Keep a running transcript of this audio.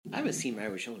haven't seen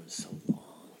Married with Children in so long.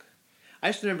 I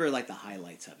just remember, like, the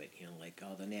highlights of it. You know, like,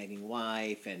 the nagging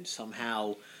wife, and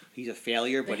somehow he's a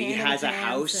failure, but he has a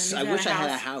house. I wish I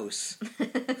had a house.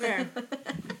 Where?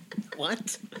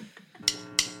 What?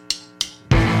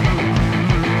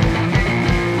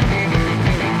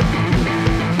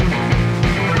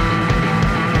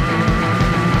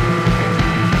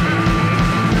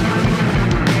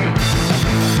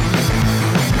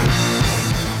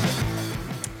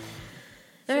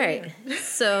 All right,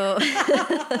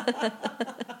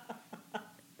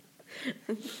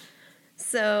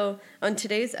 so on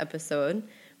today's episode,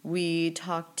 we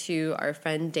talked to our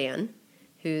friend Dan,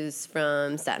 who's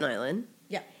from Staten Island.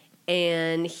 Yeah.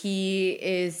 And he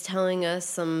is telling us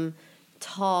some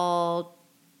tall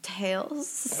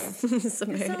tales. He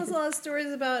tells a lot of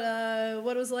stories about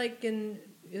what it was like going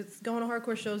to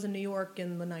hardcore shows in New York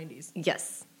in the 90s.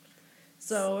 Yes.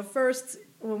 So at first,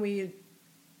 when we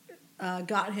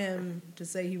got him to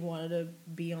say he wanted to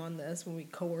be on this, when we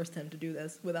coerced him to do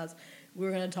this with us, we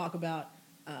were going to talk about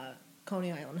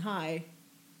Coney Island High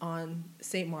on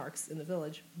St. Mark's in the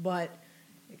Village, but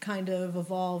it kind of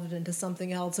evolved into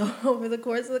something else over the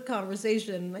course of the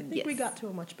conversation. I think we got to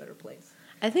a much better place.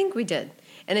 I think we did.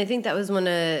 And I think that was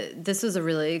this was a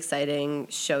really exciting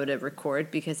show to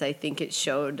record because I think it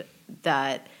showed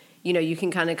that, you know, you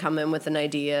can kind of come in with an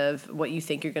idea of what you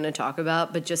think you're going to talk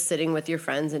about, but just sitting with your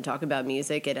friends and talking about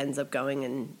music, it ends up going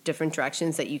in different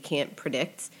directions that you can't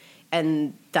predict.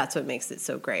 And that's what makes it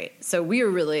so great. So we were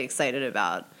really excited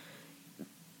about,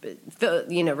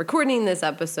 you know, recording this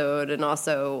episode and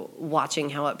also watching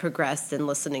how it progressed and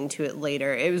listening to it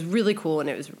later. It was really cool and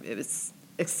it was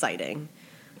exciting.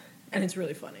 And it's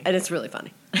really funny.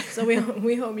 So we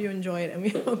hope you enjoy it, and we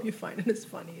hope you find it as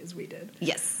funny as we did.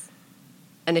 Yes.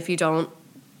 And if you don't,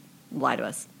 lie to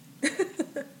us. I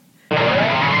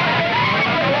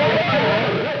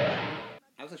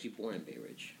was actually born in Bay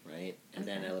Ridge, right? And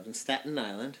then I lived in Staten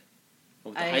Island.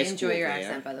 I enjoy your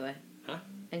accent, by the way. Huh?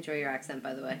 I enjoy your accent,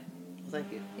 by the way.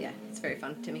 Thank you. Yeah, it's very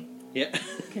fun to me. Yeah.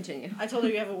 Continue. I told her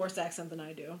you have a worse accent than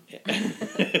I do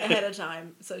ahead of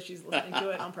time, so she's listening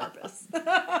to it on purpose.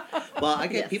 Well, I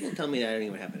get people tell me that I don't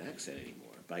even have an accent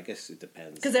anymore, but I guess it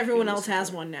depends. Because everyone else has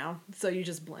one now, so you're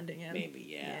just blending in. Maybe,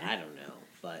 yeah. I don't know,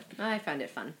 but I find it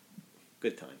fun.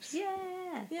 Good times. Yeah.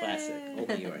 Classic. Old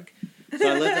New York. So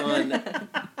I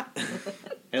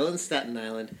lived in Staten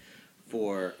Island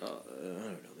for, I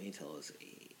don't know, maybe until I was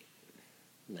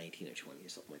 19 or 20 or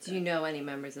something like that. Do you know any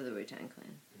members of the Wu-Tang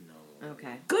Clan? No.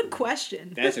 Okay. Good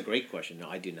question. That's a great question. No,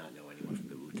 I do not know anyone from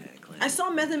the Wu-Tang Clan. I saw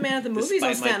Method Man at the movies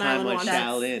on Staten Island once.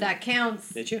 That counts.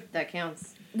 Did you? That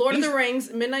counts. Lord of the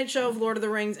Rings, midnight show of Lord of the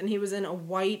Rings, and he was in a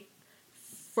white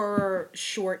fur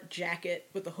short jacket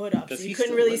with the hood up, so you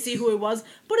couldn't really see who it was.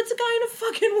 But it's a guy in a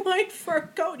fucking white fur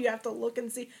coat. You have to look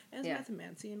and see. And it's Method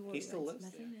Man. See in Lord he of the still Rings.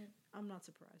 lives there. I'm not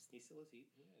surprised. He still lives there.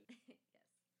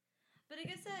 But I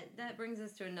guess that brings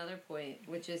us to another point,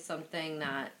 which is something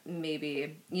that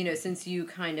maybe, you know, since you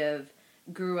kind of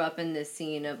grew up in this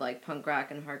scene of like punk rock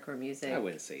and hardcore music. I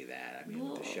wouldn't say that. I mean,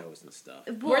 with the shows and stuff.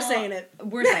 We're saying it.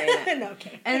 We're saying it. No,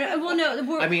 okay. And I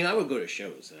mean, I would go to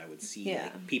shows and I would see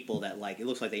like, people that like it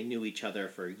looks like they knew each other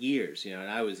for years, you know.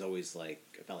 And I was always like,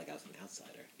 I felt like I was an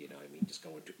outsider, you know. I mean, just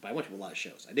going to. But I went to a lot of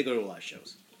shows. I did go to a lot of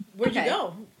shows. Where'd you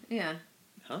go? Yeah.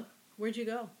 Huh? Where'd you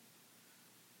go?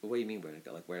 What do you mean where to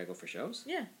go? Like where I go for shows?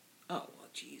 Yeah. Oh, well,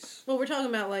 jeez. Well, we're talking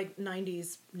about, like,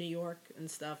 90s New York and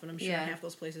stuff, and I'm sure half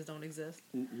those places don't exist.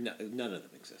 No, none of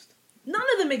them exist. None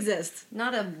of them exist?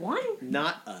 Not a one?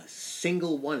 Not a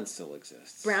single one still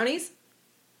exists. Brownies?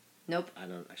 Nope. I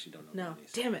actually don't know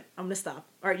Brownies. Damn it. I'm going to stop.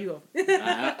 All right, you go.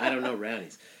 I don't know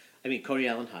Brownies. I mean, Coney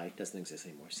Island High doesn't exist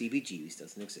anymore. CBGB's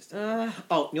doesn't exist anymore.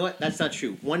 Oh, you know what? That's not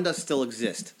true. One does still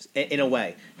exist, in a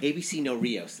way. ABC No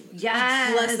Rio still exists.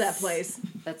 Yes! Bless that place.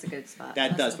 That's a good spot.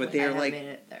 That does, but they're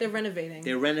like... They're renovating.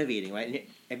 They're renovating, right? And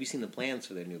have you seen the plans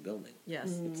for their new building?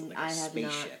 Yes. It's like a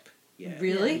spaceship. Yeah.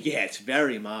 Really? Yeah, it's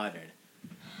very modern.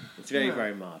 It's very,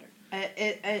 very modern.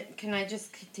 Can I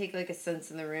just take like a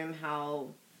sense in the room how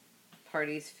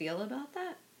parties feel about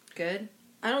that? Good?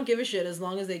 I don't give a shit as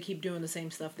long as they keep doing the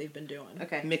same stuff they've been doing.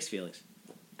 Okay. Mixed feelings.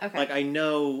 Okay. Like, I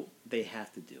know they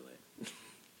have to do it.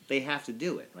 They have to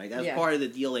do it, right? That's part of the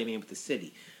deal they made with the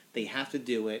city. They have to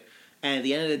do it. And at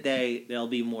the end of the day, they'll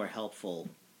be more helpful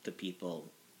to people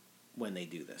when they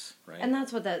do this, right? And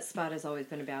that's what that spot has always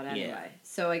been about anyway. Yeah.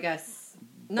 So I guess...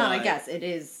 it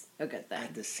is a good thing.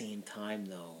 At the same time,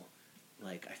 though,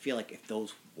 like, I feel like if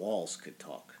those walls could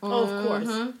talk... Oh, of course.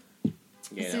 You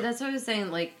know? See, that's what I was saying,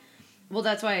 like... Well,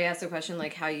 that's why I asked the question,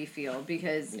 like, how you feel.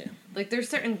 Because, like, there's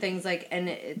certain things, like... And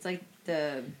it's, like,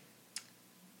 the...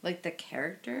 like the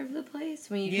character of the place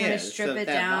when you Yeah, kind of strip it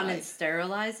that down vibe. and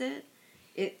sterilize it.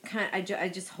 It kind I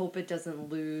just hope it doesn't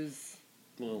lose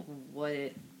Well, what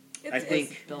it I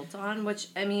think is built on. Which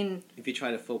I mean, if you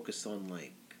try to focus on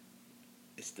like,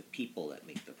 it's the people that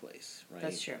make the place, right?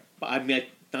 that's true. But I mean,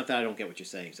 not that I don't get what you're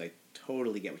saying, because I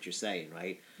totally get what you're saying,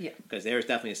 right? Yeah. Because there's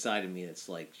definitely a side of me that's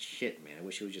like, shit, man, I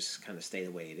wish it would just kind of stay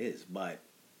the way it is. But,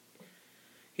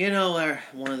 you know,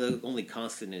 one of the only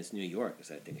constant is New York is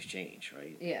that things change,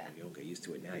 right? Yeah. If you don't get used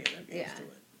to it now, you'll never get used to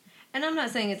it. And I'm not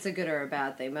saying it's a good or a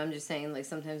bad thing, but I'm just saying like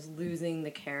sometimes losing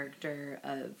the character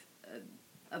of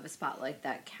a spot like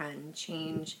that can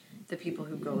change the people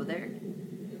who go there,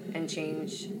 and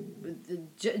change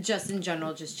just in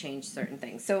general, just change certain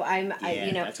things. So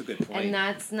That's a good point. and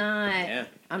that's not. Yeah.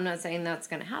 I'm not saying that's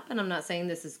going to happen. I'm not saying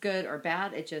this is good or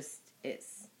bad. It just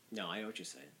is. No, I know what you're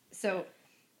saying. So,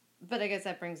 but I guess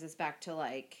that brings us back to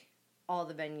like all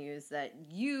the venues that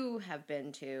you have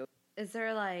been to. Is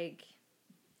there like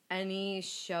any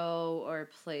show or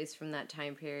place from that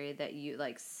time period that you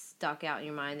like stuck out in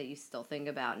your mind that you still think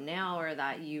about now, or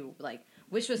that you like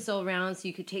wish was still around so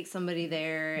you could take somebody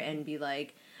there and be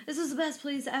like, this is the best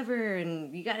place ever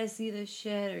and you gotta see this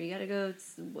shit, or you gotta go,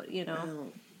 Well,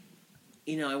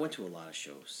 I went to a lot of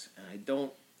shows, and I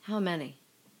don't. How many?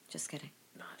 Just kidding.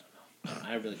 No, I don't know.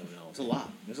 I really don't know. It's a lot.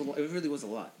 It really was a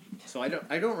lot. So I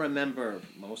don't remember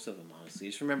most of them, honestly. I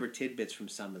just remember tidbits from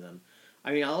some of them.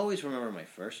 I mean, I'll always remember my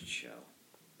first show.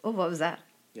 Oh, what was that?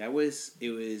 Yeah, it was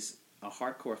a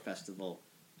hardcore festival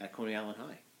at Coney Island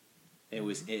High. It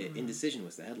was Indecision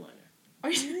was the headliner. Are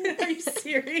you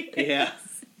serious? Yeah,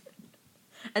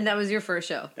 And that was your first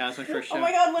show. that was my first show. Oh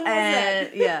my god, when was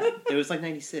that? Yeah. It was like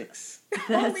 96.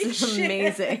 Holy That's shit.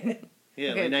 amazing.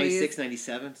 Yeah, Okay, like 96, please.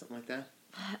 97, something like that.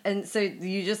 And so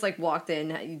you just like walked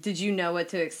in. Did you know what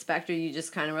to expect, or you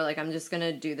just kind of were like, I'm just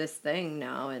gonna do this thing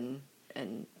now, and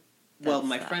Well, that's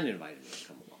my that. friend invited me to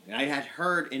come along. And I had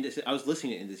heard Indecision. I was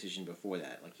listening to Indecision before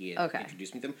that. Like, he had Okay.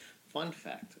 introduced me to them. Fun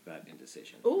fact about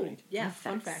Indecision. Ooh, right? yeah,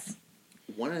 Fun fun facts. fact.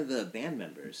 One of the band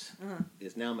members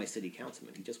is now my city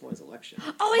councilman. He just won his election.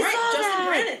 Oh, I Right, saw Justin that.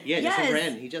 Brennan. Yeah, yes. Justin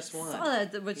Brand. He just won. Saw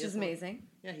that, which He is just won. amazing.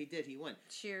 Yeah, he did. He won.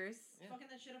 Cheers. Fucking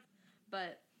that shit up.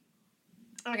 But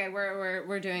okay,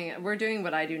 we're doing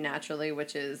what I do naturally,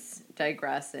 which is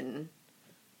digress and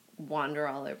wander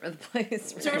all over the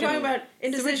place. So we're talking about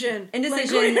Indecision.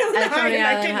 Indecision Like, at Coney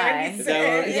Island High. 1996. Is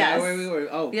that Yes. where we were?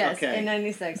 Oh, Yes, okay. in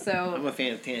 '96. So I'm a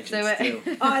fan of tangents, So too.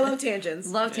 Oh, I love tangents.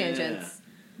 love tangents,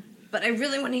 but I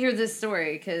really want to hear this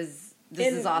story because this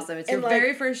In- is awesome. It's in, your like-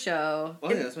 very first show. Oh,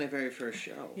 yeah, that was my very first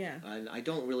show. Yeah. And I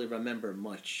don't really remember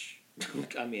much.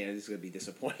 I mean, this is going to be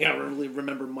disappointing. I don't really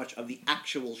remember much of the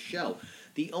actual show.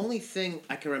 The only thing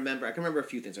I can remember a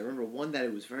few things. I remember one that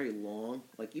it was very long,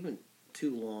 like even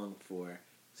too long for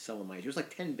some of my. There was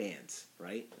like 10 bands,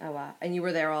 right? Oh wow! And you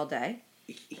were there all day.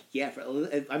 Yeah,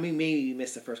 I mean, maybe we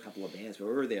missed the first couple of bands, but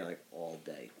we were there like all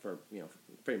day for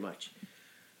pretty much.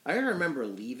 I remember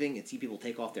leaving and see people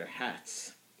take off their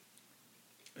hats.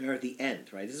 Or at the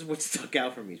end, right? This is what stuck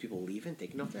out for me: is people leaving,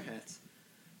 taking off their hats,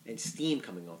 and steam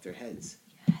coming off their heads.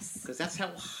 Yes. Because that's how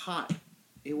hot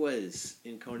it was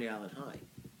in Coney Island High.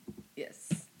 Yes.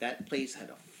 That place had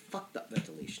a fucked up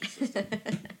ventilation system,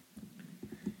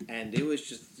 and it was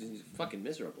just fucking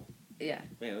miserable. Yeah.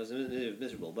 Man, it was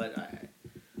miserable, but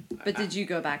But did you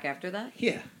go back after that?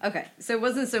 Yeah. Okay, so it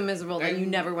wasn't so miserable that you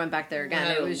never went back there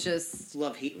again. It was just It's a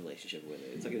love-hate relationship with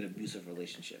it. It's like an abusive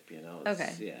relationship, you know?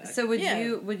 okay. Yeah. So would Yeah.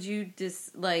 you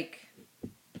just like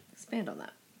expand on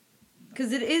that?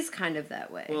 Because it is kind of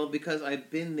that way. Well, because I've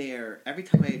been there, every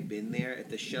time I had been there, if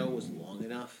the show was long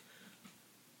enough,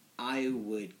 I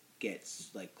would get,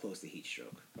 like, close to heat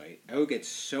stroke, right? I would get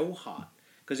so hot.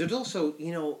 Because there's also,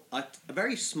 a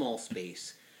very small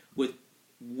space with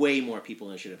way more people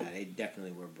than it should have had. They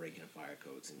definitely were breaking fire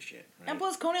codes and shit, right? And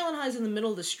plus, Coney Island High is in the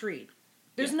middle of the street.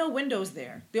 There's Yeah. no windows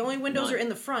there. The only windows None. are in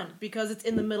the front because it's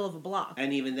in the middle of a block.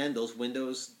 And even then, those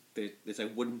windows, there's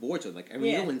like wooden boards. So like, I mean,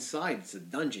 you Yeah. go inside, it's a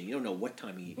dungeon. You don't know what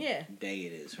time of Yeah. day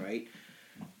it is, right?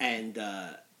 And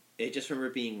I just remember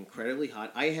it being incredibly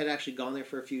hot. I had actually gone there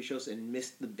for a few shows and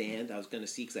missed the band I was going to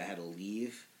see because I had to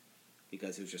leave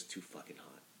because it was just too fucking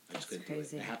hot. I just couldn't do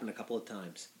crazy. it. It happened a couple of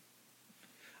times.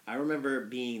 I remember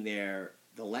being there.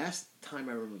 The last time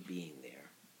I remember being there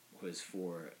was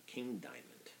for King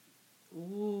Diamond.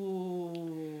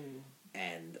 Ooh.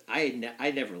 And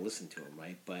I never listened to him,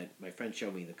 right? But my friend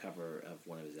showed me the cover of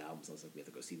one of his albums. I was like, we have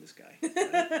to go see this guy.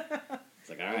 Right? It's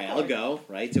like, all right, I'll go,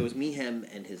 right? So it was me, him,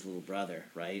 and his little brother,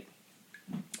 right?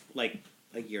 Like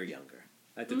a year younger.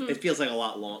 It feels like a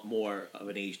lot more of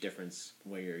an age difference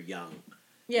when you're young.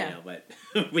 Yeah. But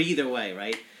either way,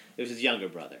 right? It was his younger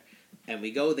brother. And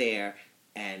we go there,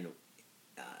 and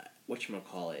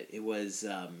whatchamacallit, it was,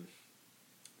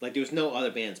 like, there was no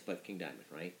other bands but King Diamond,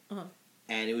 right? Uh-huh.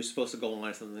 And it was supposed to go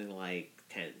on something like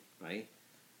 10, right?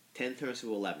 10 turns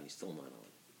to 11, he's still not on.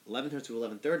 11 turns to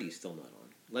 11:30, he's still not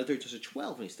on. 11:30 turns to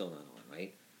 12, and he's still not on,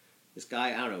 right? This guy,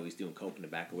 I don't know, he's doing coke in the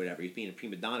back or whatever. He's being a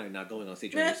prima donna and not going on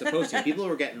stage when he's supposed to. People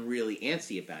were getting really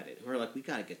antsy about it. We're like, we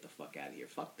gotta get the fuck out of here.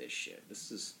 Fuck this shit.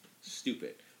 This is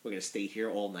stupid. We're gonna stay here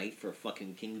all night for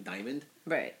fucking King Diamond?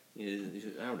 Right. I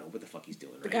don't know what the fuck he's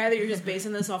doing. The right? guy that you're just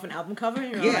basing this off an album cover?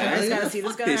 And you're Yeah, like, I just like, gotta see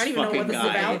this guy. I don't even know what this is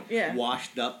guy, about. Yeah.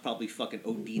 Washed up, probably fucking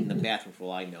OD'd in the bathroom for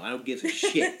all I know. I don't give a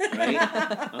shit, right?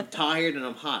 I'm tired and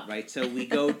I'm hot, right? So we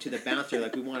go to the bouncer,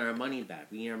 like, we want our money back.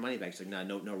 We need our money back. He's like,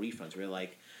 no refunds. We're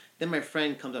like, then my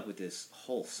friend comes up with this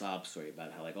whole sob story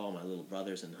about how, like, oh, my little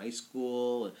brother's in high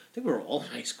school. I think we were all in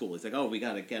high school. He's like, oh, he's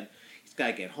got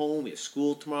to get home. We have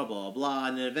school tomorrow, blah, blah, blah.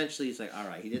 And then eventually he's like, all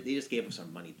right, he just gave us our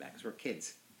money back because we're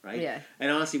kids. Right? Yeah.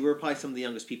 And honestly, we were probably some of the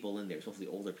youngest people in there. It's mostly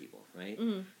older people, right?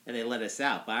 Mm-hmm. And they let us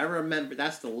out. But I remember,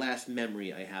 that's the last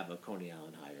memory I have of Coney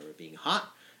Island High. I remember being hot.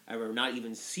 I remember not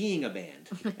even seeing a band.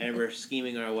 And we're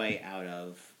scheming our way out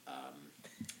of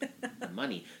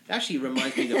money. It actually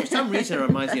reminds me, for some reason, it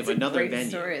reminds me of another Great venue.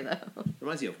 story, though. It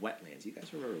reminds me of Wetlands. You guys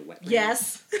remember Wetlands?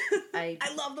 Yes. I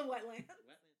love the Wetland.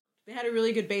 They had a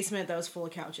really good basement that was full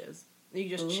of couches. You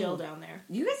could just chill down there.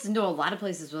 You guys know a lot of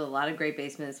places with a lot of great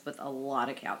basements with a lot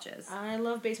of couches. I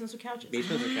love basements with couches.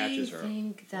 Basements with couches I are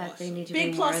think that they awesome. need to Big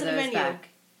bring more plus of in a those venue. back.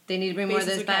 They need to bring more of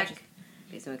Basements those with back. couches.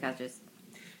 Basement with couches.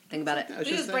 Think about it. I was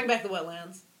They just saying- bring back the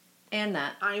Wetlands. And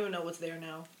that. I don't even know what's there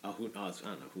now. Oh, I don't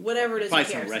know. Who, Whatever it is, probably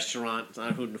who some cares? restaurant. I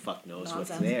don't know who the fuck knows Nonsense.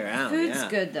 what's there. I don't Food's yeah.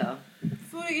 good, though.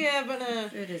 Food, yeah, but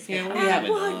Food is Yeah, good. we have at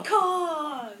what enough.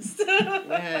 cost?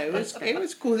 Yeah, it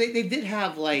was cool. They did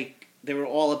have, like, they were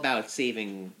all about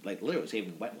saving, like, literally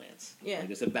saving wetlands. Yeah. Like, it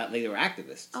was about, like, they were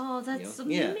activists. Oh, that's you know?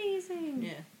 Yeah. amazing.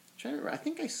 Yeah. Trying to remember, I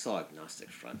think I saw Agnostic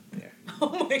Front there.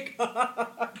 Oh my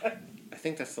god. I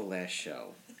think that's the last show.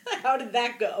 How did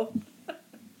that go?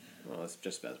 Well, it's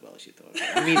just about as well as you thought.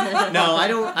 I mean, no, I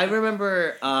don't. I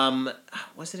remember.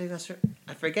 Was it Agnostic?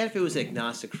 I forget if it was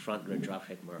Agnostic Front or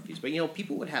Dropkick Murphys, but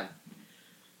people would have.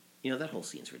 That whole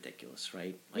scene's ridiculous,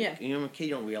 right? Like, Yeah. I'm a kid,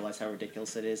 you don't realize how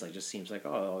ridiculous it is. Like, it just seems like,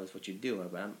 oh, that's what you do.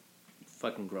 But I'm a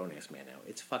fucking grown ass man now.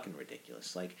 It's fucking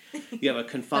ridiculous. Like, you have a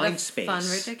confined space. Fun,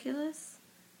 ridiculous.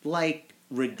 Like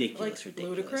ridiculous, Like ridiculous.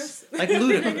 ludicrous? Like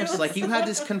ludicrous. Like you have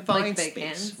this confined Like big space,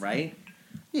 hands? right?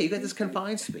 Yeah, you got this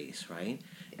confined space, right?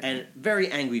 And very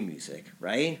angry music,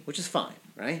 right? Which is fine,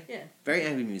 right? Yeah. Very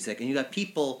angry music, and you got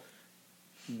people,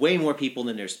 way more people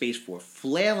than there's space for,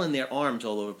 flailing their arms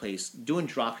all over the place, doing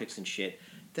drop kicks and shit.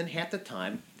 Then half the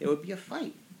time there would be a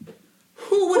fight.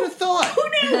 Who would have thought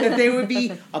that there would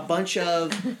be a bunch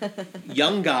of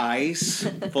young guys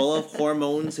full of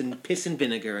hormones and piss and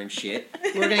vinegar and shit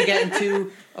who are going to get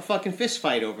into a fucking fist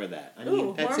fight over that? I mean,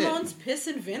 Ooh, that's hormones, piss,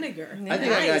 and vinegar. it. I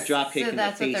think I got Nice. drop kicked So in the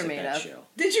that's what face they're at made that of. show.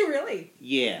 Did you really?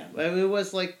 Yeah, I mean, it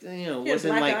was like, it You had a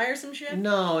wasn't black like... eye or some shit?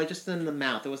 No, it just in the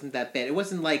mouth. It wasn't that bad. It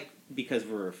wasn't like because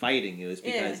we were fighting. It was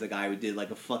because Yeah. the guy did like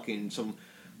a fucking some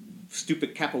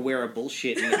stupid capoeira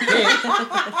bullshit in the pit,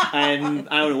 and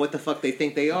I don't know what the fuck they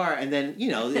think they are. And then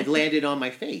it landed on my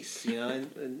face.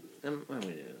 And I'm going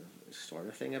to sort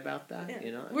of thing about that.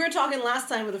 Yeah. We were talking last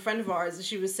time with a friend of ours, and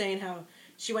she was saying how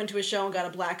she went to a show and got a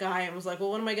black eye and was like,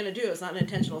 well, what am I going to do? It's not an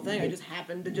intentional thing. I just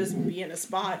happened to just be in a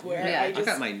spot where Yeah. I just...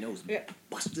 got my nose Yeah.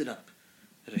 busted up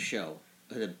at a show.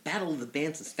 At the Battle of the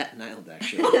Bands in Staten Island,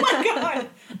 actually. Oh my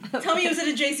god! Tell me it was at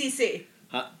a JCC.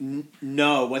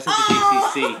 No, it wasn't the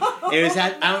JCC. It was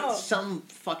at no. some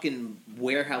fucking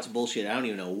warehouse bullshit. I don't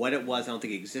even know what it was. I don't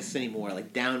think it exists anymore.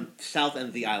 Like down south end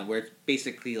of the island, where it's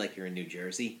basically like you're in New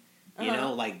Jersey. You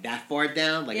know, like that far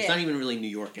down. Like it's Yeah. not even really New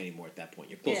York anymore at that point.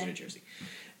 You're closer Yeah. to Jersey.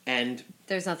 And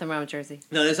There's nothing wrong with Jersey.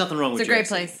 no, there's nothing wrong with It's a great Jersey.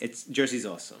 place. It's Jersey's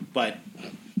awesome, but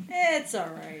It's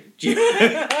alright.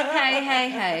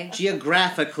 Hey.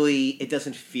 geographically, it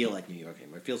doesn't feel like New York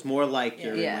anymore. It feels more like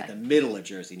you're in Yeah. like the middle of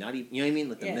Jersey. Not even, you know what I mean?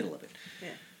 Like the Yeah. middle of it. Yeah.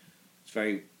 It's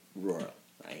very rural,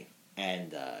 right?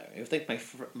 And I think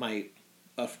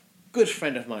a good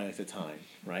friend of mine at the time,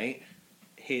 right?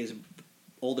 His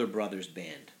older brother's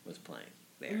band was playing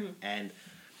there, and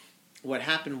what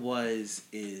happened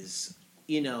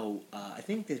I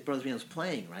think his brother's band was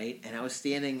playing, right? And I was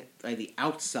standing by the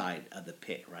outside of the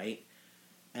pit, right?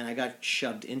 And I got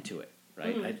shoved into it,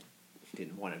 right? I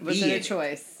didn't want to be Wasn't in a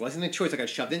choice. It wasn't a choice. I got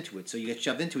shoved into it. So you get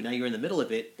shoved into it. Now you're in the middle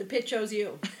of it. The pit chose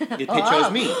you. The pit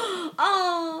chose me.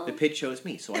 Oh. The pit chose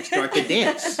me. So I start to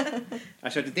dance.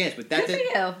 But that Good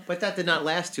for you. But that did not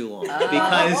last too long Oh,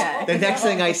 because okay. the next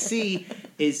thing I see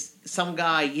is some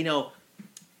guy,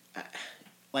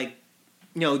 like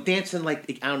dancing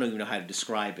like I don't even know how to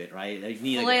describe it. Right? I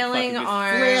need flailing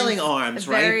arms, flailing arms,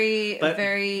 very, right?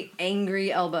 Very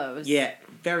angry elbows. Yeah,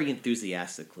 very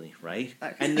enthusiastically, right?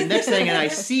 Okay. And the next thing I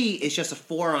see is just a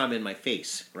forearm in my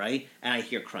face, right? And I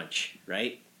hear crunch,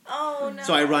 right? Oh no!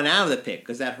 So I run out of the pit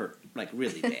because that hurt like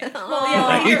really bad. Well, yeah,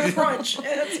 I hear a crunch.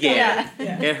 Yeah,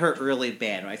 it hurt really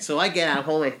bad, right? So I get out,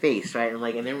 hold my face, right? And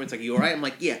everyone's like, "You all right?" I'm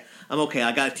like, "Yeah, I'm okay."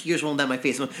 I got tears rolling down my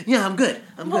face. I'm like, "Yeah, I'm good.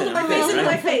 I'm good. Hold my I'm face good."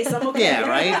 into my face. I'm okay. Yeah,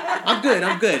 right.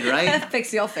 I'm good, right?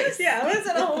 Fix your face. Yeah, I'm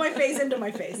gonna hold my face into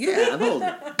my face. Yeah, I'm holding.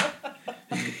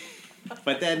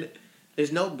 But then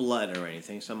there's no blood or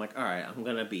anything, so I'm like, all right, I'm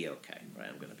gonna be okay, right?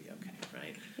 I'm gonna be okay,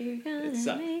 right? You're gonna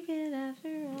make it after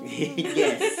all.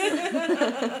 Yes.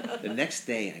 The next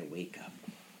day, I wake up.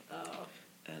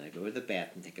 And I go to the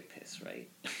bathroom, take a piss, right?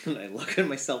 And I look at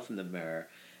myself in the mirror,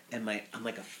 and I'm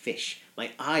like a fish.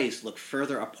 My eyes look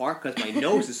further apart because my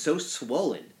nose is so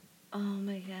swollen. Oh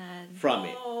my god. From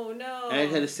it. Oh no. And I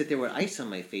had to sit there with ice on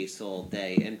my face all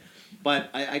day. But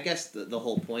I guess the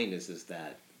whole point is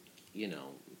that,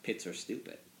 pits are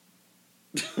stupid.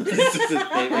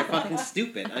 They're fucking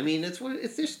stupid. I mean,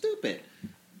 they're stupid.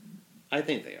 I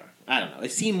think they are. I don't know.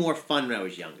 It seemed more fun when I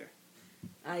was younger.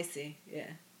 I see. Yeah.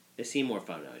 It seemed more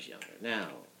fun when I was younger. Now,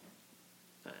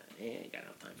 I ain't got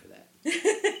no time for that.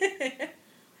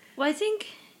 Well, I think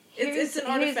it's an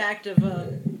artifact of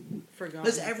forgotten.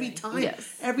 Because every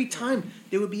time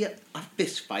there would be a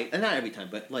fist fight, and not every time,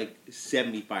 but like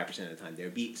 75% of the time, there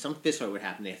would be some fist fight would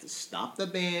happen. They have to stop the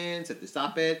bands, have to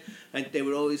stop it, and they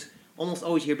would almost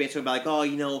always hear bands talking about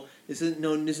like, this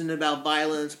isn't about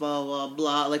violence, blah blah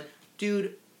blah. Like,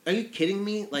 dude, are you kidding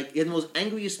me? Like, in the most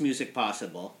angriest music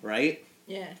possible, right?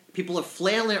 Yeah. People are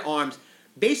flailing their arms,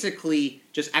 basically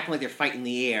just acting like they're fighting in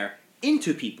the air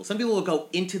into people. Some people will go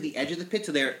into the edge of the pit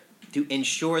to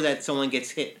ensure that someone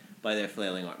gets hit by their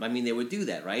flailing arm. I mean, they would do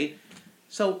that, right?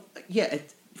 So, yeah,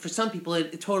 for some people,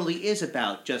 it totally is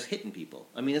about just hitting people.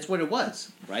 I mean, that's what it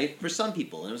was, right? For some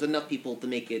people. And there was enough people to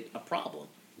make it a problem.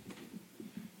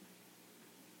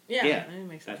 Yeah. That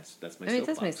makes sense. That's my It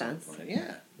does soapbox make sense. on it.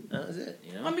 Yeah, that was it,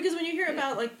 Because when you hear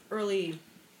about, like, early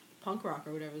punk rock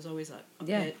or whatever, it was always a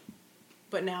pit.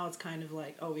 But now it's kind of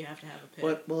like, we have to have a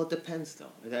pit. Well, it depends,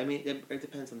 though. I mean, it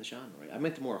depends on the genre, right? I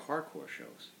meant the more hardcore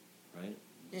shows, right?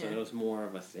 Yeah. So it was more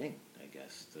of a thing, I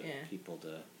guess, to people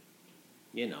to,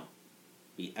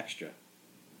 be extra.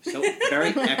 So, very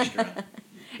extra.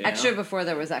 Extra before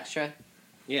there was extra.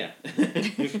 Yeah.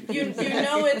 It's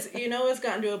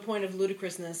gotten to a point of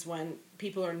ludicrousness when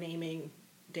people are naming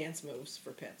dance moves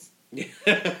for pits.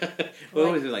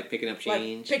 What was it, like picking up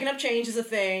change? Like, picking up change is a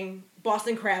thing.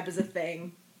 Boston Crab is a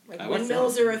thing. Like, What's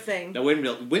windmills that? are a thing. No,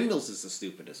 windmills is the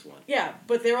stupidest one. Yeah,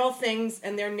 but they're all things,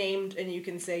 and they're named, and you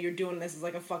can say you're doing this as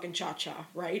like a fucking cha-cha,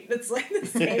 right? It's like the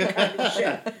same kind of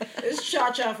shit. It's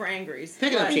cha-cha for angries.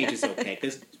 Picking up change is okay,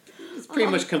 because it's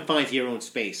pretty much confined to your own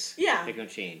space. Yeah. Picking up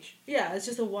change. Yeah, it's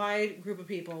just a wide group of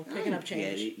people picking up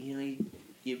change. Yeah,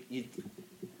 you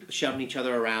shoving each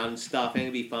other around and stuff, and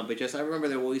it'd be fun, but I remember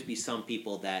there would always be some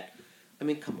people that, I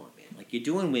mean, come on, man. Like, you're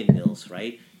doing windmills,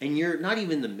 right? And you're not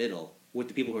even in the middle with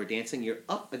the people who are dancing. You're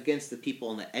up against the people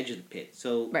on the edge of the pit.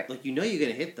 So, like, you're going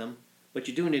to hit them, but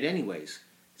you're doing it anyways.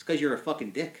 It's because you're a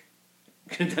fucking dick.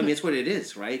 I mean, it's what it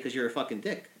is, right? Because you're a fucking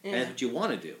dick. Yeah. And that's what you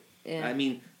want to do. Yeah. I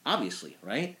mean, obviously,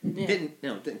 right? Yeah. It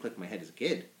didn't click in my head as a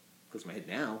kid. Clicks in my head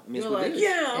now. I mean, it's what it is.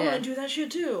 Yeah, I want to do that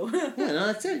shit too. Yeah, no,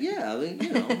 that's it. Yeah, I mean,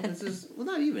 this is, well,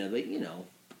 not even, but, you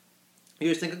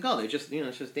just think of, they're just,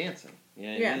 it's just dancing.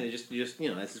 Yeah. They just, this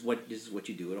is what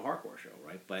you do at a hardcore show,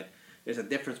 right? But there's a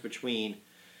difference between,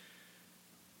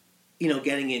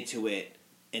 getting into it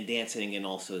and dancing, and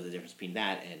also the difference between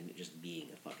that and just being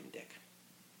a fucking dick,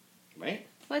 right?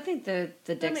 Well, I think the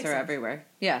dicks are everywhere.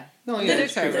 Yeah. No, yeah, the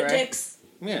dicks are everywhere. The dicks,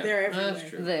 they're everywhere. That's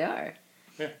true. They are.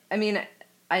 Yeah. I mean,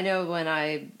 I know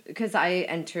because I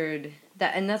entered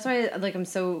that, and that's why, like,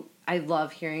 I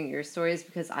love hearing your stories,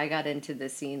 because I got into the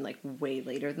scene, like, way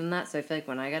later than that, so I feel like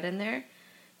when I got in there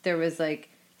was, like,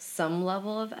 some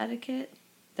level of etiquette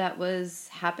that was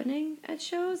happening at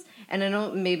shows, and I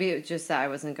know maybe it was just that I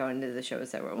wasn't going to the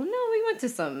shows that were, well, no, we went to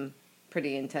some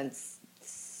pretty intense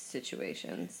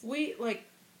situations.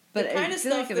 But the kind of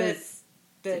stuff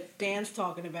that Dan's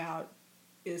talking about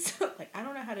is, like, I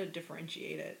don't know how to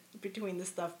differentiate it between the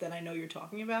stuff that I know you're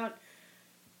talking about.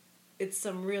 It's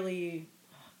some really,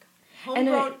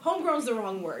 homegrown's the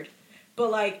wrong word,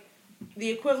 but, like, the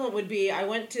equivalent would be, I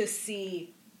went to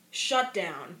see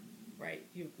Shutdown, right?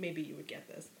 Maybe you would get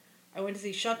this. I went to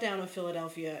see Shutdown of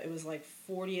Philadelphia. It was, like,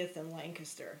 40th and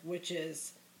Lancaster, which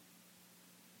is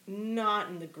not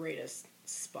in the greatest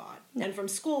spot. No. And from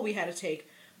school, we had to take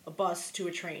a bus to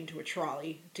a train to a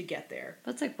trolley to get there.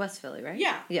 That's like West Philly, right?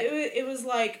 Yeah. Yeah. It was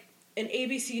like an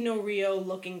ABC No Rio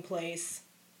looking place.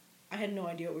 I had no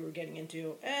idea what we were getting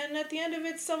into. And at the end of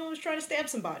it, someone was trying to stab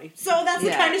somebody. So that's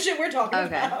the kind of shit we're talking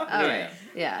about. All right.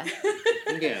 Yeah.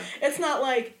 Yeah. It's not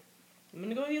like, I'm going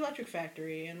to go to the Electric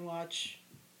Factory and watch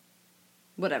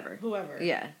Whatever. whoever.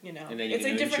 Yeah. You know, And then you it's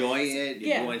can a different, enjoy it.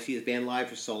 Yeah. You want to see this band live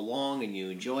for so long, and you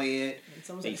enjoy it. And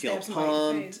someone's And you gonna feel stab somebody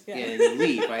in the pumped, face. Yeah. and you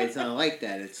leave. Right? It's not like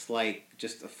that. It's like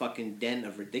just a fucking den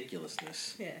of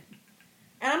ridiculousness. Yeah.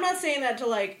 And I'm not saying that to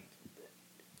like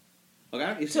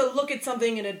Okay. to look at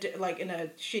something in a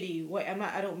shitty way.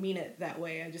 I don't mean it that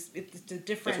way. It's a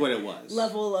different That's what it was.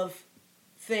 level of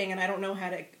thing, and I don't know how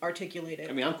to articulate it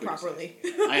I mean, I'm properly.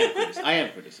 I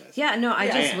am criticizing. Yeah, no, I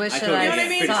Yeah. just I wish totally that You know what I Yeah,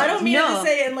 mean? pretty I don't mean no. to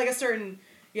say it in like a certain.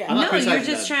 Yeah. I'm not No, criticizing you're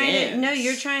just the trying to. bands. No,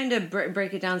 you're trying to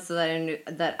break it down so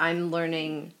that I'm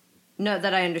learning. No,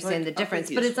 that I understand Like, the difference.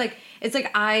 I'll But give you it's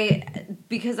like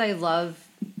because I love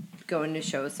going to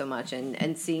shows so much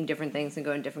and seeing different things and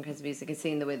going to different kinds of music and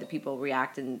seeing the way that people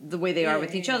react and the way they are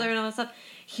with each other and all that stuff.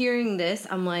 Hearing this,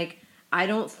 I'm like, I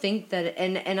don't think that,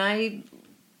 and I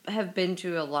have been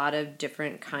to a lot of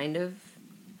different kind of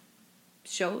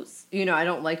shows. You know, I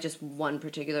don't like just one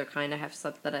particular kind. I have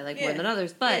stuff that I like more than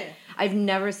others, but I've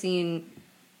never seen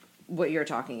what you're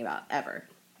talking about ever.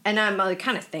 And I'm like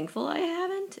kind of thankful I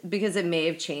haven't, because it may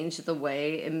have changed the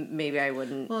way, and maybe I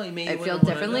wouldn't. Well, you I feel wouldn't wanna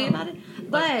differently know. about it.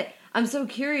 But I'm so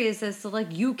curious as to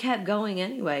like you kept going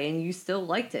anyway, and you still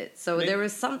liked it. So Maybe- there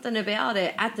was something about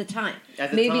it at the time. At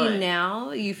the maybe time.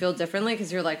 now you feel differently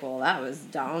because you're like, well, that was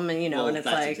dumb, and you know, Well, and it's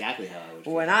that's like exactly how I would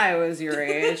feel. when I was your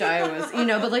age, I was, you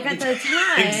know, but like at the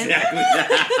time, Exactly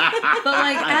that. but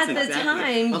like at That's the exactly-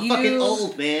 time, I'm you. fucking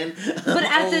old, man. But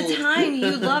at the Old. time,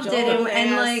 you loved it,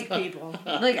 and like, people.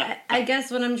 like I guess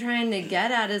what I'm trying to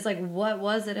get at is like, what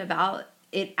was it about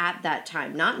it at that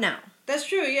time? Not now. That's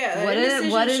true. Yeah. That What is-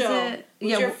 Indecision what is show it?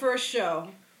 Was Yeah, your wh- first show?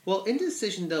 Well,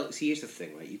 indecision though. See, here's the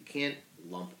thing, right? You can't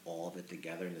lump all of it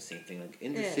together in the same thing. Like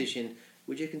indecision,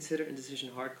 would you consider indecision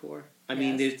hardcore? I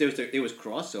mean, Yes. there was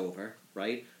crossover,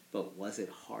 right? But was it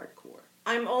hardcore?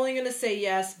 I'm only gonna say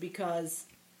yes because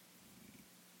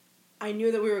I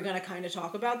knew that we were gonna kind of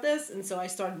talk about this, and so I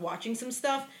started watching some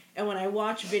stuff. And when I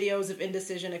watch videos of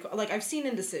Indecision, like I've seen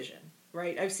Indecision,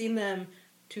 right? I've seen them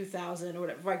 2000 or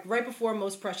whatever, like right before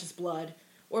Most Precious Blood,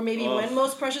 or maybe when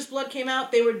Most Precious Blood came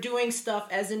out, they were doing stuff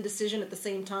as Indecision at the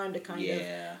same time to kind of,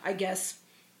 I guess,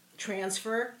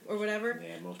 transfer or whatever.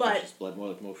 Yeah, most But- precious blood, more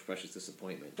like most precious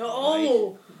disappointment.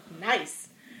 Oh, nice.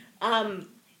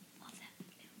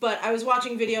 But I was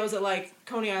watching videos at like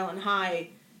Coney Island High.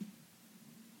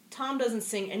 Tom doesn't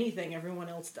sing anything everyone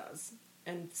else does.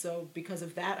 And so because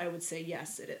of that, I would say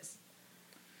yes, it is.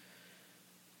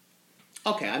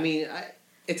 Okay, I mean,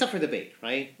 it's up for debate,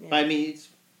 right? Yeah. But I mean, it's.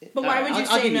 But why would you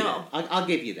say give no? I'll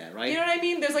give you that, right? You know what I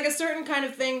mean? There's like a certain kind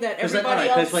of thing that Because everybody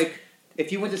else like,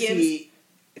 if you went to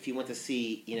gives-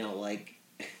 see, you know, like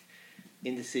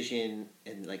indecision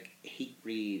and like hate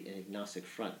breed and agnostic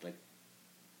front, like,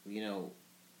 you know,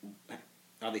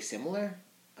 are they similar?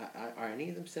 Are any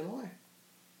of them similar?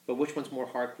 But which one's more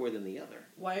hardcore than the other?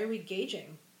 Why are we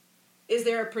gauging? Is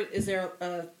there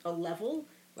a level?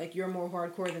 Like you're more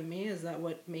hardcore than me? Is that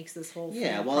what makes this whole thing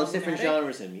Yeah, well, it's different problematic?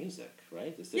 genres in music,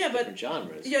 right? There's Yeah, but- different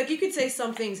genres. Yeah, like you could say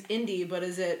something's indie, but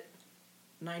is it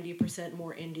 90%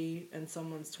 more indie and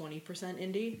someone's 20%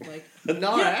 indie? Like No, You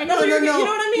no, know no, what no, I mean? no. You know what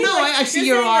I mean? No, Like, I see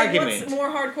you're your saying, like, argument. what's more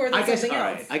hardcore than I guess, something all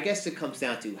else? right. I guess it comes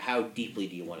down to how deeply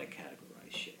do you want to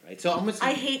categorize shit, right? So I'm gonna.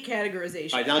 I hate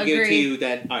categorization. All right, then I'll give it to Agree. you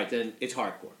that. All right, then it's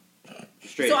hardcore.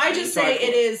 Straight. So up, I it's just say hardcore.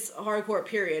 it is hardcore.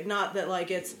 Period. Not that like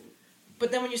it's.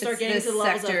 But then when you start It's getting this to the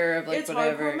levels sector of, like, it's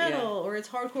whatever, hardcore metal or it's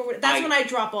hardcore, that's when I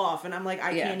drop off and I'm like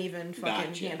I Yeah. can't even fucking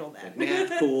Gotcha. handle that. Like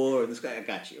mathcore, this guy, I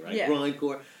got you, right? Yeah.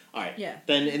 Grindcore. All right. Yeah.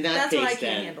 Then in that That's case, when I can't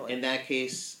then handle it. in that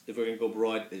case, if we're gonna go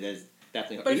broad, there's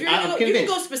definitely. But if you're I'm gonna go, you can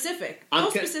convinced. go specific. I'm Go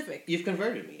con- specific. You've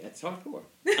converted me. That's hardcore.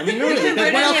 I mean, really. converted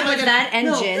because what else him am I with gonna- that and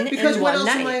no, gin because in what one else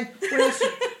am night. I? What else?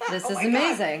 This Oh is my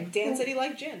amazing. God. Dan said he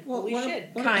liked gin. Well, Holy what- shit.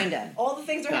 what- Kinda. All the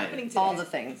things are Kinda. happening today. All the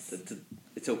things.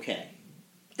 It's okay.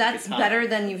 That's It's hot. better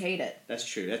than you hate it. That's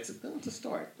true. That's a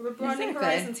start. We're broadening Exactly.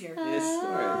 horizons here. It's a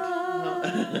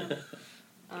start.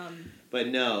 But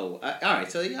no. All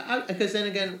right. So yeah, because then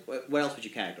again, what else would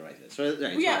you categorize it? So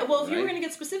right, it's Yeah, well, if you were right? going to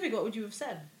get specific, what would you have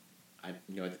said?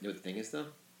 You know what the thing is though?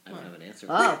 I don't What? have an answer.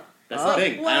 Oh. That's Oh. the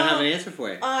thing. I Well, don't have an answer for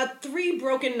it. 3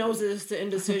 broken noses to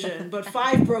indecision, but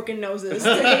 5 broken noses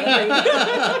to hate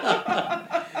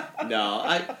No,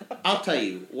 I'll tell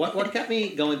you what kept me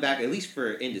going back, at least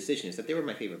for Indecision, is that they were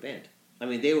my favorite band. I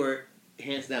mean, they were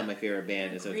hands down my favorite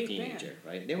band as a Great teenager. band.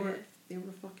 Right? They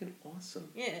were fucking awesome.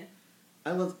 Yeah.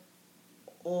 I loved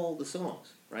all the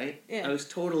songs, right? Yeah. I was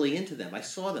totally into them. I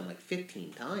saw them like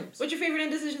 15 times. What's your favorite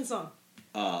Indecision song?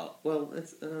 Well,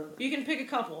 it's You can pick a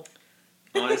couple.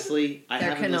 honestly, I There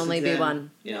haven't can listened only to be them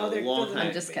one. in No, a there long doesn't time.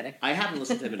 I'm just kidding. I haven't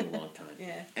listened to them in a long time.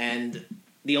 Yeah. And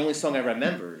the only song I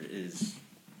remember is,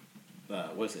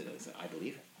 what is it? Is it I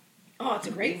Believe? Oh, it's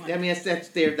a great one. I mean,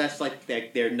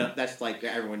 that's like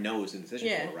everyone knows Indecision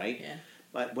Yeah. for, right? Yeah.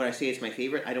 But would I say it's my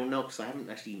favorite? I don't know because I haven't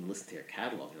actually even listened to their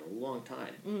catalog in a long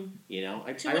time. You know,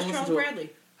 Too I much don't Charles listen to Bradley.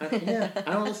 I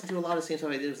don't listen to a lot of the same stuff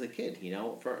I did as a kid. You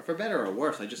know, for better or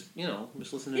worse. I just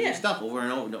just listen to new Yeah. stuff over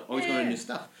and over. Always going Yeah. to new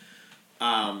stuff.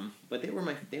 But they were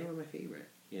my favorite.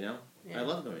 You know, Yeah. I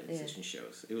loved going to Indecision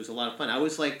shows. It was a lot of fun. I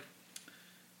was like,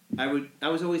 I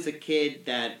was always a kid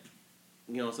that.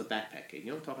 It's a backpack kid. You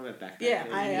know what I'm talking about? Backpack Yeah,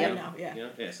 kid? I know, yeah.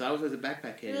 Yeah, so I was always a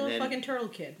backpack kid. Little and then, fucking turtle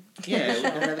kid. yeah, I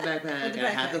had the backpack, With the and I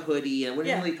had the backpack. hoodie, and I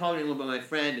wouldn't Yeah. really talk to anyone but my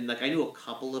friend, and like I knew a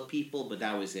couple of people, but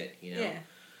that was it, Yeah.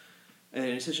 And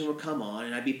then Indecision would come on,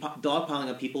 and I'd be dogpiling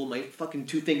on people, my fucking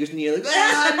 2 fingers in the air, like,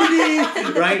 I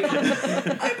believe! Right?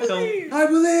 I believe! I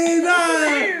believe!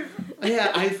 I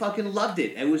Yeah, I fucking loved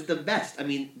it. It was the best. I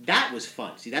mean, that was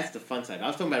fun. See, that's the fun side. I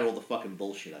was talking about all the fucking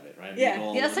bullshit of it, right? I mean, Yeah.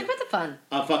 all Yeah, of let's talk it. about the fun.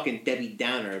 A fucking Debbie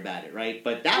Downer about it, right?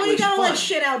 But that Well, was you gotta fun. let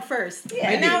shit out first. Yeah. And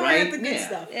I did, now we're right? at the good Yeah.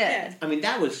 stuff. Yeah. I mean,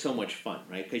 that was so much fun,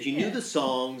 right? Because you knew Yeah. the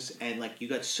songs, and like you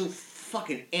got so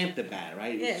fucking amped about it,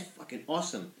 right? It was Yeah. fucking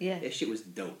awesome. Yeah. That shit was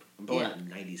dope. I'm pulling Yeah. out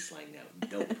 90s slang now.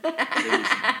 Dope. It was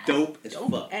dope as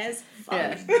Dope fuck. as fuck.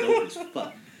 Yeah. It was dope as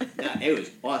fuck. Yeah, it was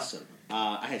awesome.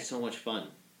 I had so much fun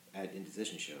at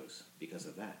Indecision shows because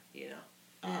of that, Yeah.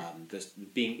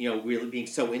 Just being, really being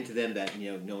so into them that,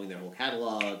 knowing their whole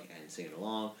catalog and singing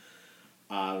along.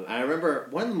 I remember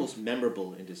one of the most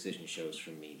memorable Indecision shows for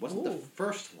me wasn't the Ooh.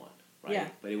 first one, right? Yeah.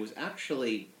 But it was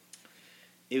actually,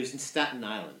 it was in Staten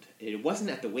Island. It wasn't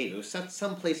at the Wave. It was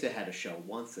some place that had a show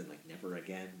once and like never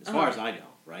again, as far as I know,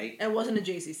 right? It wasn't a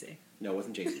JCC. No, it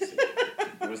wasn't JCC.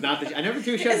 It was not the. I never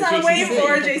threw a show It's at not the a wave JCC.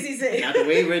 or a JCC. Not the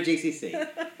Wave or a JCC.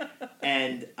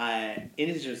 And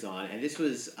Indecision was on, and this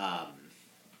was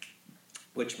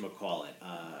whatchamacallit,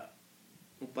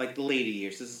 like the later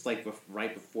years. This is like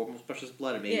right before Most Precious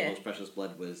Blood, or maybe Yeah. Most Precious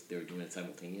Blood was they were doing it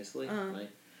simultaneously, right?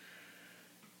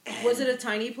 And Was it a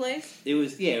tiny place? It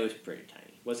was it was pretty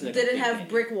tiny. Wasn't like Did a it big have venue.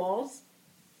 brick walls?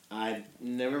 I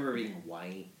remember being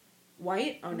white.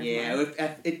 White? Oh, never Yeah, mind.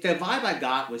 the vibe I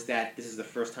got was that this is the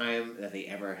first time that they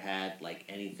ever had like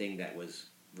anything that was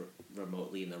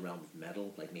remotely in the realm of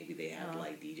metal. Like maybe they had Oh.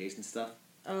 like DJs and stuff.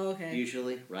 Oh, okay.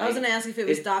 Usually, right? I was going to ask if it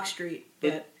was It- Dock Street,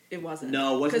 but it wasn't.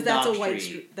 No, it wasn't Because that's Dock a white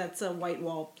Street. That's a white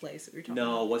wall place that you're talking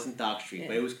No, about. it wasn't Dock Street,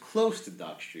 but Yeah. it was close to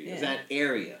Dock Street. It was Yeah. that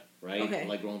area, right? Okay.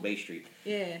 Like Long Bay Street.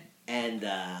 Yeah. And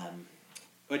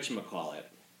whatchamacallit.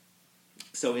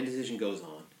 So Indecision goes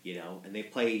on, and they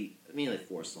play like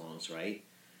 4 songs, right?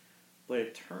 But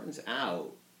it turns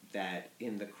out that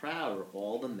in the crowd are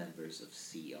all the members of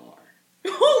CR.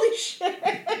 Holy shit!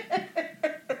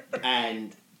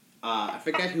 And I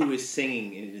forget who was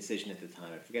singing in Indecision at the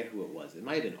time. I forget who it was. It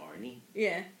might have been Arnie.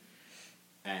 Yeah.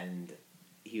 And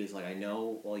he was like, I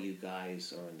know all you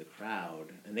guys are in the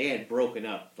crowd. And they had broken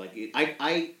up. Like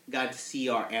I got to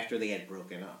CR after they had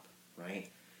broken up, right?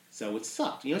 So it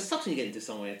sucked. It sucks when you get into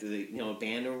someone after a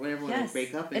band or whatever when they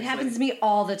break up. And It it's happens like, to me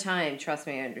all the time. Trust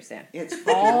me, I understand. It's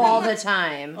fucking All weird. the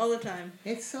time. All the time.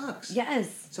 It sucks.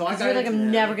 Yes. So I 'Cause got you're like, into I'm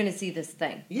that. never going to see this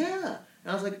thing. Yeah.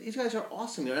 And I was like, these guys are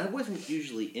awesome. And I wasn't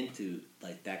usually into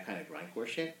like that kind of grindcore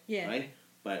shit. Yeah. Right?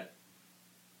 But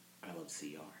I love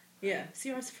CR. Yeah.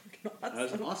 CR's fucking awesome.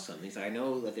 That was awesome. He's like, I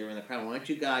know that they were in the crowd. Why don't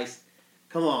you guys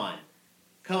come on,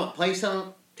 play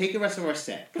some, take the rest of our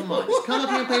set. Come on, just come up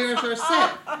here and play the rest of our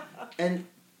set. And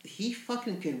he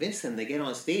fucking convinced them to get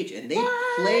on stage, and they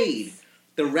played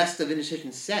the rest of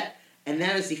Indecision's set. And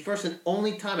that is the first and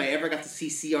only time I ever got to see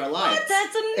CR live.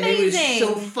 That's And it was amazing.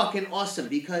 so fucking awesome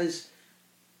because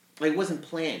it wasn't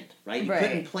planned, right? You Right.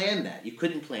 couldn't plan that.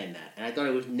 And I thought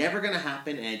it was never going to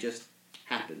happen, and it just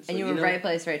happened. So, And you were right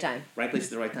place, right time. Right place at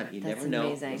the right time. You That's never know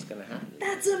amazing. what's going to happen.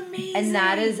 That's amazing. And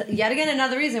that is, yet again,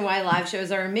 another reason why live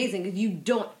shows are amazing. Because you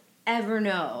don't ever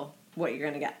know what you're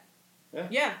going to get.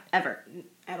 Yeah. Ever.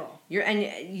 At all. And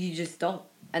you just don't.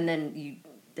 And then you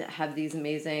have these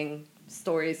amazing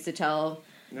stories to tell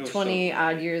It was 20 so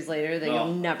odd great. years later that Oh,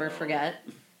 you'll never oh. forget.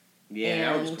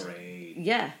 Yeah, that was And- great.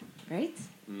 Yeah, right?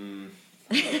 Mm.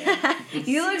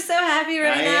 You look so happy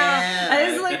right I now. am. I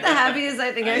just look the happiest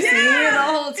I think I've Yeah. seen you the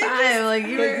whole It time. Like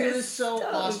you Because were it was so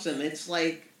stoked. awesome. It's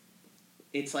like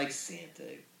Santa,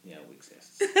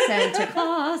 exists. Santa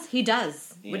Claus. He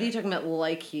does. What are Yeah. you talking about?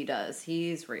 Like he does.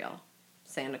 He's real.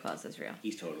 Santa Claus is real.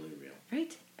 He's totally real.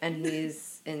 Right? And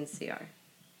he's in CR.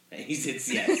 And he said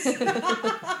yes.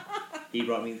 He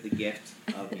brought me the gift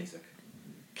of music.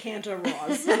 Cantor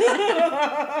Ross.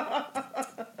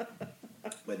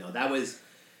 But no,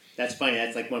 that's funny.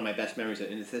 That's like one of my best memories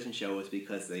of Indecision show was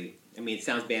because it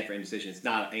sounds bad for Indecision. It's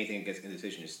not anything against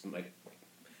Indecision. It's like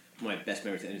one of my best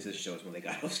memories of Indecision show is when they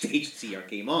got off stage and CR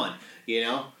came on,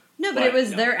 No, but it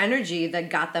was their energy that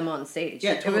got them on stage.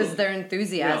 Yeah, totally. It was their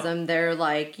enthusiasm, their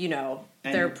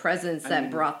their presence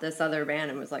that brought this other band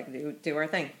and was like, do our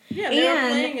thing. Yeah, they were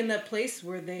playing in the place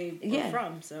where they were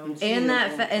from, so. And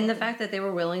the fact that they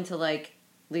were willing to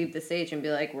leave the stage and be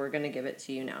like, we're gonna give it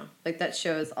to you now. Like that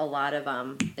shows a lot of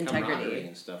integrity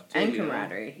and stuff too, and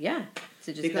camaraderie. Yeah,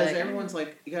 to just because everyone's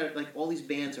you got all these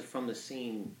bands are from the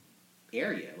same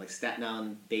area, like Staten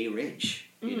Island, Bay Ridge.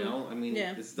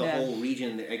 This is the whole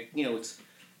region. It's a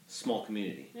small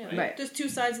community. Yeah. Right? Just two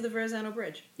sides of the Verrazano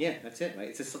Bridge. Yeah, that's it. Right.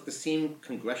 It's just like the same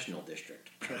congressional district.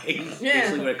 Right. Yeah.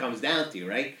 Basically, what it comes down to,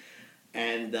 right?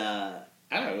 And I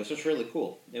don't know. It was just really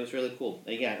cool. It was really cool.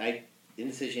 Again,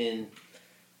 Indecision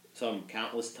some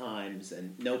countless times,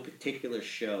 and no particular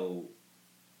show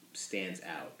stands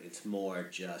out. It's more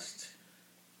just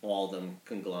all them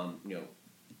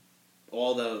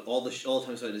all the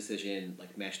times of Indecision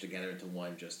mashed together into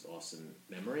one just awesome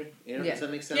memory. Does that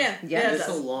make sense? Yeah. Yeah, It's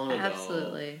so long ago.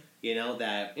 Absolutely.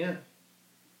 That Yeah.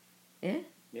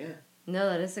 Yeah. No,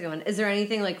 that is a good one. Is there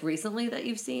anything recently that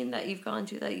you've seen that you've gone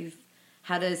to that you've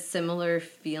had a similar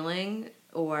feeling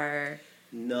or?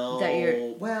 No. That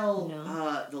you're...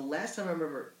 No. The last time I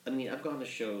remember, I've gone to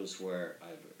shows where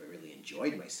I've really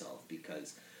enjoyed myself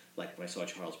because, when I saw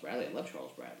Charles Bradley, I love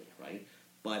Charles Bradley, right?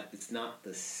 But it's not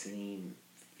the same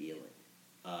feeling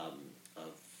of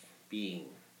being...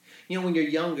 when you're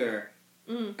younger,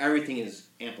 everything is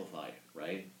amplified,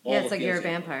 right? It's like you're a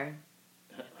vampire.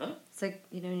 Huh? It's like,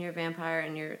 you're a vampire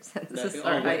and your senses No,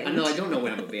 are heightened. I don't know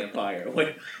when I'm a vampire.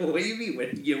 What do you mean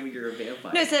when you're a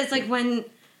vampire? No, so it's like when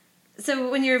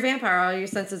you're a vampire, all your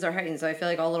senses are heightened. So I feel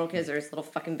like all little kids are just little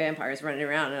fucking vampires running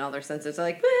around and all their senses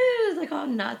are woo, all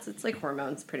nuts. It's like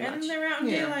hormones, pretty much. And they're out in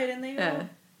daylight and they all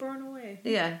burn away.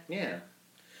 Yeah. Yeah.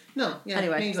 No, yeah.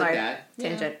 Anyway, maybe sorry. like that.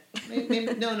 Tangent.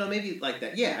 Yeah. Maybe like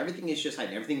that. Yeah, everything is just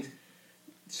heightened. Everything's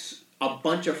a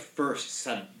bunch of firsts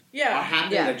are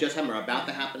happening. Yeah. They're just happening. Are about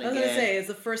to happen I was again. gonna say it's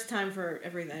the first time for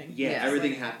everything. Yeah, Yes.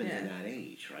 everything happens in that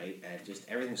age, right? And just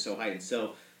everything's so heightened.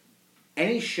 So,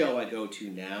 any show I go to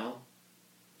now,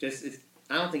 I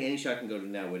don't think any show I can go to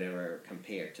now would ever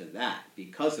compare to that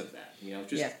because of that.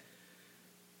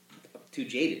 Too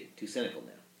jaded, too cynical now.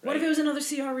 Right? What if it was another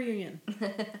CR reunion?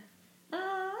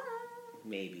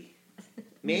 Maybe.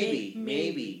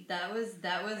 Maybe. That was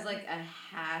like a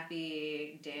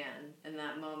happy Dan in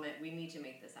that moment. We need to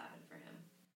make this happen for him.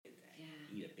 Yeah.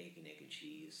 Eat a bacon, egg, and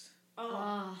cheese.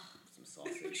 Oh, Some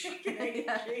sausage. it's so good.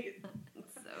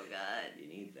 You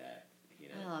need that.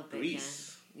 I love bacon.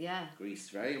 Grease. Yeah. Grease,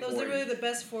 very Those important. are really the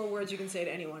best 4 words you can say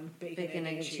to anyone. Bacon,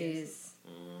 egg, and cheese.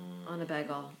 On a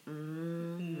bagel.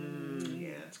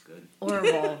 Yeah, that's good. Or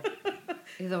a roll.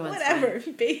 Either one's Whatever.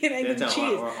 fine. Bacon, egg, and It's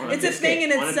cheese. It's a biscuit. thing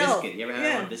in On itself. A biscuit. You ever had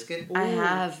it on a biscuit? I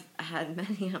have had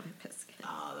many on my biscuit.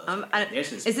 Oh,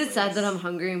 Is it sad that I'm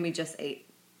hungry and we just ate?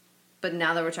 But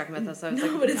now that we're talking about this, I was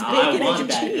But it's I bacon, egg, want and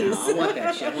that cheese. now. I want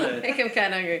that shit. I think I'm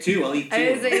kind of hungry. 2. I'll eat 2.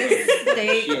 I was eating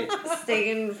Shit. steak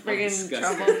and friggin'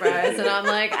 Disgusting. truffle fries, and I'm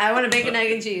like, I want a bacon,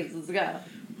 egg, and cheese. Let's go.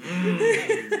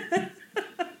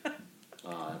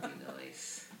 Oh, that'd be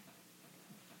nice.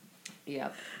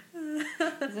 Yep.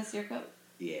 Is this your coat?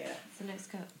 Yeah. It's a nice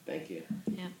coat. Thank you.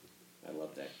 Yeah. I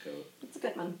love that coat. It's a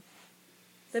good one.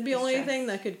 That'd be the only Stress. thing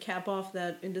that could cap off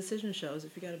that Indecision shows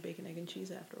if you got a bacon, egg, and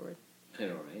cheese afterward. I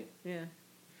know, right? Yeah.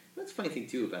 That's the funny thing,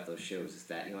 too, about those shows is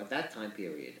that, at that time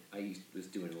period, was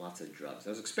doing lots of drugs.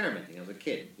 I was experimenting. I was a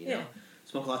kid, you know? Yeah.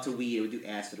 Smoke lots of weed, I would do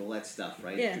acid, all that stuff,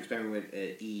 right? Yeah. Experiment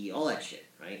with E, all that shit,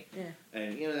 right? Yeah.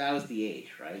 And, that was the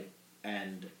age, right?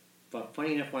 But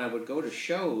funny enough, when I would go to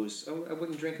shows, I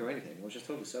wouldn't drink or anything. I was just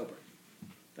totally sober.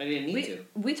 I didn't need to.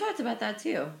 We talked about that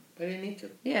too. I didn't need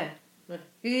to. Yeah. Yeah.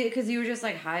 Because you were just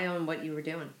high on what you were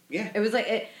doing. Yeah. It was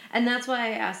and that's why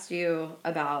I asked you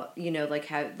about,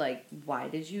 how, why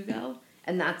did you go?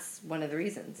 And that's one of the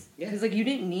reasons. Yeah. Because, you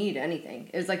didn't need anything.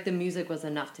 It was the music was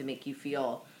enough to make you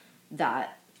feel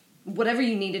that whatever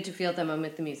you needed to feel at that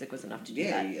moment, the music was enough to do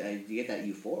that. Yeah, you get that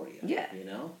euphoria. Yeah.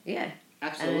 Absolutely. Yeah.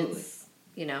 And it's,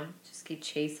 just keep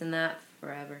chasing that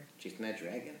forever. Chasing that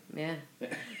dragon. Yeah.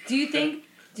 Do you think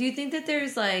that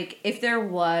there's, if there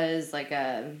was,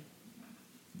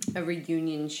 a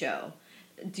reunion show,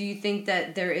 do you think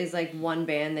that there is one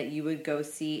band that you would go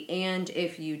see, and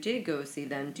if you did go see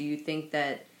them, do you think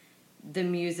that the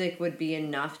music would be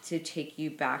enough to take you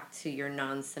back to your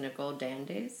non-cynical Dan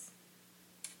days?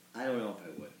 I don't know if I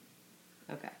would.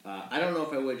 Okay. I don't know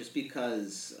if I would just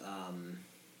because I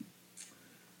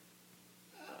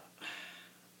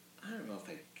don't know if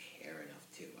I care enough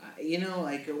to.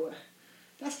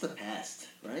 That's the past,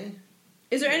 right?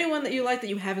 Is there anyone that you like that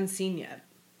you haven't seen yet?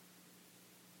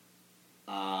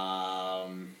 Not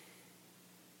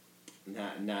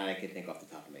I can think off the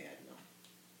top of my head, no.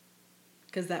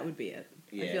 Because that would be it.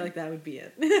 Yeah. I feel like that would be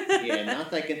it. Yeah, not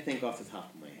that I can think off the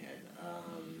top of my head.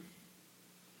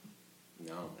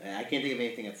 No, I can't think of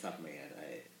anything at the top of my head.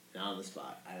 Not on the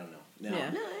spot. I don't know. No. Yeah.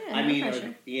 No, yeah, I no mean,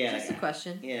 pressure. yeah. Just a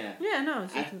question. Yeah. Yeah, no.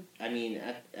 It's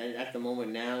At the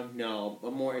moment now, no.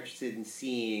 I'm more interested in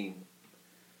seeing.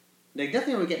 Like,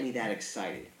 nothing would get me that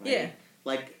excited. Right? Yeah.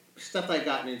 Like, stuff I've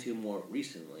gotten into more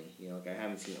recently. Like I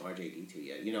haven't seen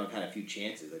RJD2 yet. I've had a few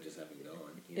chances. I just haven't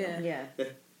gone. Yeah. Yeah.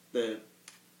 The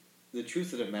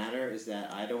truth of the matter is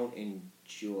that I don't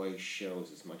enjoy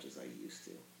shows as much as I used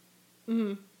to.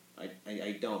 Mm-hmm.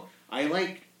 I don't. I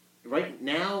like. Right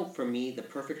now, for me, the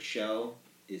perfect show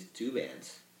is 2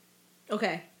 bands.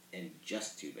 Okay. And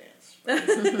just 2 bands. Right?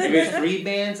 If it's 3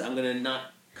 bands, I'm going to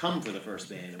not come for the first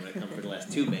band. I'm going to come for the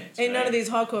last 2 bands. Ain't right? none of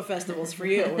these hardcore festivals for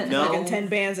you with No. fucking 10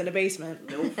 bands in a basement.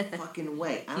 No fucking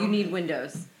way. You need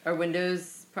windows. Are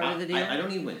windows part of the deal? I don't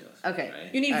need windows. Okay.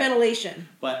 Right? You need All right. ventilation.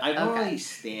 But I don't Okay. really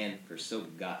stand for so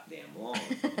goddamn long,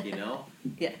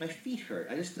 Yeah. My feet hurt.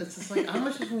 It's just like, how am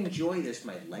I supposed to enjoy this?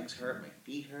 My legs hurt, my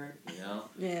feet hurt,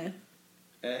 Yeah.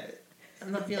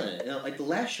 I'm not feeling it. Like the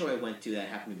last show I went to that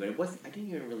happened to me, but I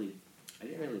didn't really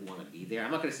want to be there.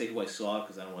 I'm not going to say who I saw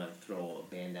because I don't want to throw a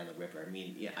band down the river. I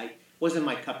mean, I wasn't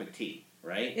my cup of tea,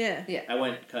 right? Yeah. Yeah. I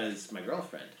went because my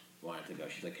girlfriend wanted to go.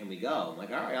 She's like, "Can we go?" I'm like,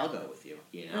 "All right, I'll go with you."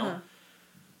 Uh-huh.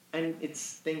 And it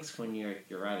stinks when you're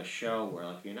at a show where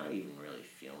like you're not even really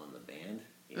feeling the band,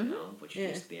 but you're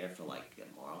just there for like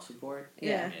moral support,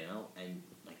 Yeah. and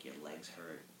like your legs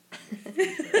hurt.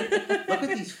 Look at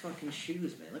these fucking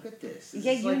shoes, man. Look at this.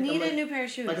 Yeah, you need a new pair of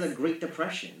shoes. Like the Great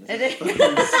Depression. It This is is.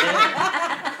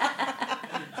 fucking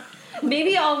insane.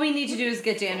 Maybe all we need to do is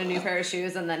get Dan a new pair of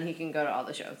shoes, and then he can go to all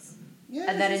the shows. Yeah,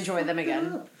 And then just enjoy them fuck it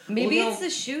again. up. Maybe Well, it's no,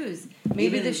 the shoes.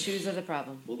 Maybe even- the shoes are the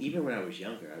problem. Well, even when I was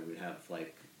younger, I would have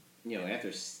like,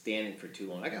 after standing for too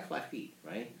long, I got flat feet,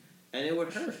 right? And it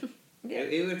would hurt. Yeah.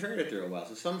 It would hurt after a while.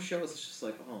 So some shows, it's just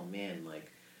like, oh man, like,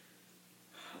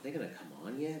 are they gonna come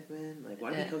on yet, man? Like, why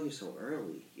did they come here so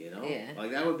early? Yeah.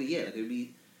 Like that would be it. Like, it would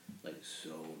be like so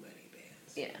many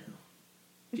bands. Yeah.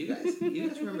 Do you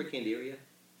guys remember Candiria?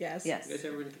 Yes. Yes. You guys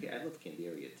ever been to? I love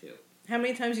Candiria too. How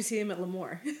many times you see him at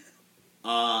Lemoore?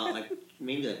 Like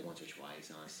maybe like once or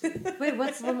twice, honestly. Wait,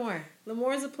 what's Lemoore?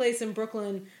 Lemoore is a place in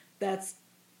Brooklyn that's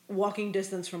walking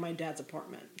distance from my dad's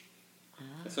apartment.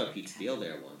 I saw Pete Steele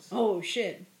there once. Oh,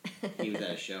 shit. He was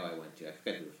at a show I went to. I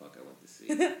forget who the fuck I went to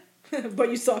see. But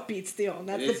you saw Pete Steele. And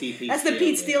I that's did the, see Pete that's the Steele,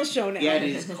 Pete yeah. Steele show now. He had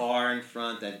his car in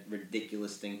front, that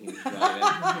ridiculous thing he was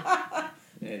driving.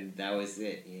 And that was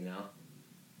it,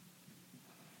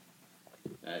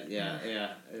 Yeah.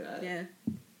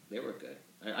 They were good.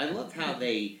 I loved how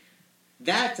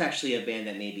that's actually a band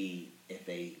that maybe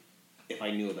if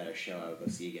I knew about a show, I would go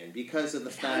see again. Because of the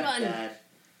fact that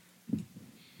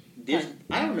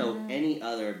I don't know any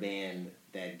other band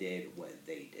that did what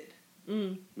they did.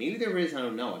 Mm. Maybe there is, I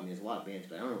don't know. I mean, there's a lot of bands,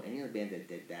 but I don't know any other band that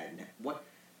did that.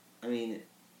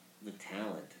 The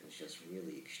talent is just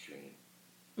really extreme.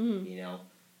 Mm.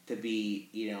 To be,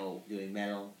 doing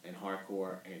metal and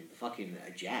hardcore and fucking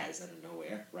jazz out of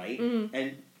nowhere, right? Mm.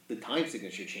 And the time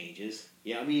signature changes.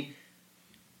 Yeah, I mean,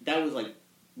 that was like,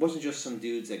 wasn't just some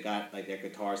dudes that got like their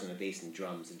guitars and a bass and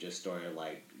drums and just started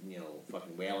like,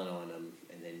 fucking wailing on them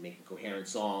and then making coherent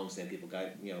songs and people got,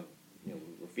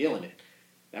 were feeling it.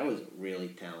 That was a really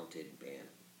talented band.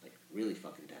 Like, really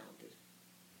fucking talented.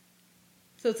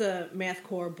 So it's a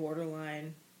mathcore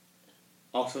borderline.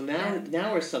 Oh, so now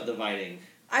we're subdividing.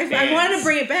 I wanted to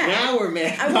bring it back. Now we're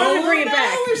math. I wanted to bring it now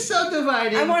back. We're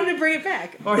subdividing. I wanted to bring it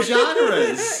back. Our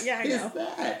genres. Yeah, I know. Is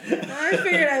that? I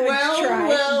figured I would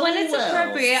try. When it's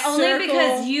appropriate, only Circle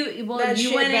because you that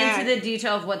shit went back. into the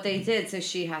detail of what they did, so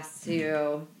she has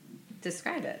to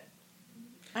describe it.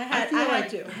 I had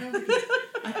to.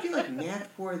 I feel like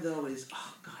mathcore though is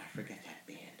I forget that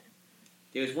band.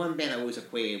 There was one band I always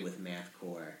equated with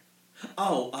mathcore.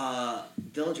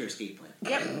 Dillinger Escape Plan.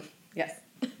 Yep. Yes.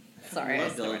 Sorry, I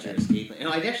love Dillinger Escape Plan.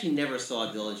 I actually never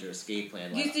saw Dillinger Escape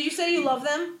Plan. Did you say you love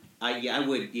them? I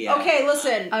would. Yeah. Okay,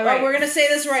 listen. All right. We're gonna say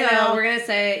this right now. We're gonna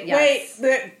say yes.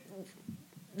 Wait,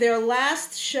 their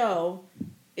last show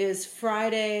is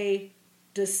Friday,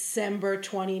 December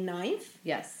 29th.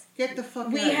 Yes. Get the fuck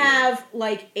out We of here. have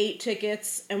like 8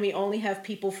 tickets, and we only have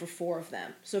people for 4 of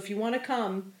them. So if you want to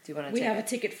come, Do you want a we have a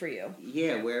ticket? ticket for you.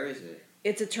 Yeah, where is it?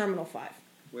 It's at Terminal 5.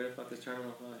 Where the fuck is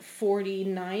Terminal 5?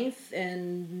 49th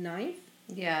and 9th?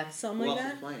 Yeah. Something Who like else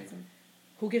that? is playing?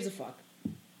 Who gives a fuck?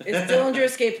 It's Dillinger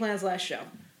Escape Plan's last show.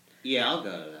 Yeah, I'll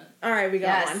go to that. All right, we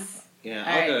got one. Yes. Yeah, All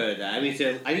I'll right. go to that. I mean,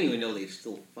 I didn't even know they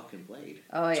still fucking played.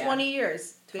 Oh yeah. 20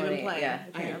 years they've 20, been playing, yeah.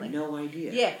 I had apparently. no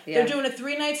idea. Yeah, Yeah. they're doing a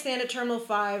 3-night stand at Terminal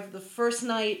 5. The first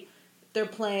night they're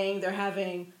playing, they're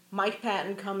having Mike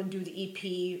Patton come and do the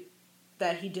EP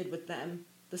that he did with them.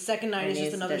 The second night And is just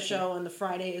he's another busy. show, and the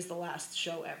Friday is the last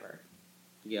show ever.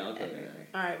 Yeah, I'll go to Ever.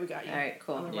 that. All right, we got you. All right.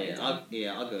 Cool. I'm gonna write it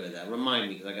down. I'll go to that. Remind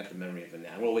me, because I got the memory of it now.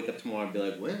 We'll wake up tomorrow and be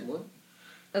like, what?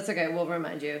 That's okay. We'll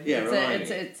remind you. Yeah, remind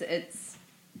me.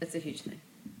 It's a huge thing.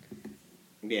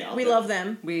 Yeah, I'll We go. love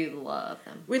them. We love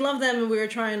them. We love them, and we were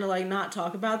trying to like not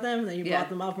talk about them. And then you Yeah. brought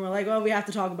them up, and we're like, "Oh, we have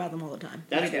to talk about them all the time."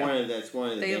 That's We do. that's one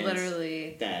of the They bands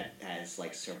literally. that has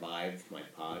like survived my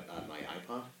my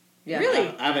iPod. Yeah. Really?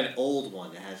 I have an old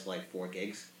one that has like 4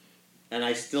 gigs, and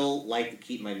I still like to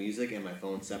keep my music and my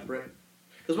phone separate.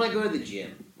 Because when I go to the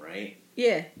gym, right,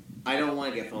 Yeah, I don't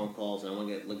want to get phone calls. I don't want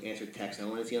to get answer texts. I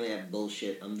don't want to see any of that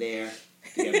bullshit. I'm there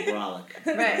to get brolic.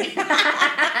 Right.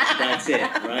 That's it,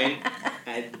 right?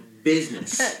 And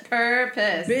business.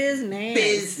 Purpose.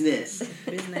 Business.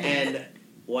 Business. And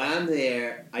while I'm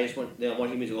there, I just want to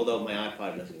hear music. Although my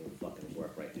iPod doesn't even fucking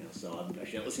work right now, so I'm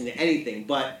actually not listening to anything.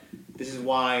 But this is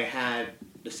why I had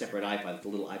the separate iPod, the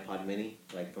little iPod Mini,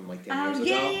 like from like 10 years Oh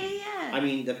ago. yeah. I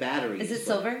mean, the battery. Is it like-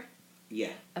 silver? Yeah,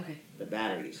 Okay. the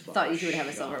battery is fucking Thought you would have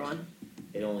a shot. silver one.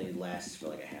 It only lasts for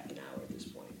like a half an hour at this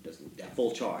point. It doesn't at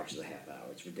full charge is a half hour.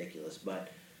 It's ridiculous, but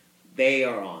they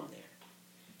are on there.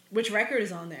 Which record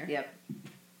is on there? Yep.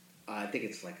 I think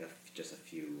it's like just a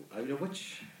few. I don't know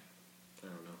which. I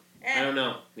don't know. Eh. I don't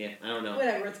know. Yeah, I don't know.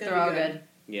 Whatever, it's gonna They're be all good.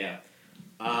 Yeah.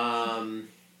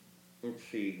 Let's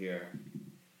see here.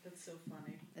 That's so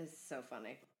funny. It's so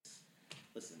funny.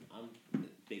 Listen, I'm a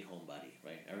big homebody,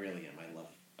 right? I really am.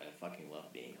 I fucking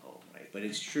love being home, right? But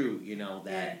it's true, you know,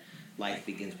 that life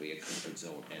begins where your comfort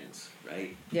zone ends,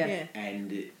 right? Yeah.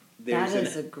 And there's That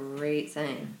is a great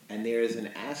saying. and there is an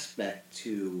aspect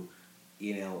to,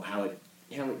 you know, how it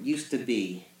used to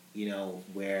be, you know,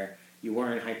 where you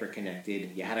weren't hyper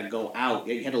connected. You had to go out.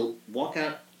 You had to walk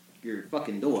out your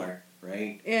fucking door,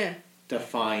 right, Yeah. to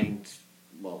find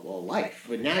well life.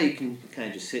 But now you can kind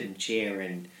of just sit in a chair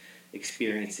and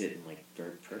experience it in like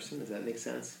third person. Does that make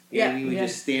sense? You know what I mean? You're Yeah.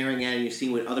 just staring at it and you're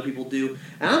seeing what other people do.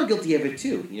 And I'm guilty of it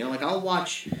too. You know, like I'll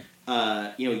watch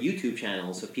YouTube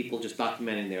channels of people just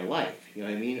documenting their life. You know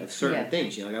what I mean? Of certain Yeah.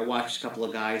 things. You know, like I watched a couple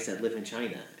of guys that live in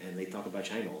China and they talk about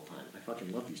China all the time. I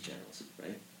fucking love these channels,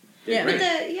 right? They're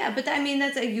Yeah. great. But I mean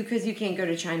that's because you can't go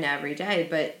to China every day,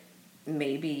 but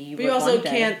maybe you. But you would also one day.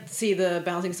 can't see the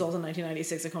Bouncing Souls in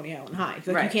 1996 at Coney Island High. Like,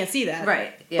 Right. you can't see that.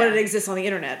 Right. Yeah. But it exists on the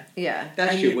internet. Yeah.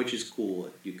 That's And true, you- which is cool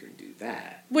if you can do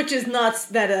that. Which is nuts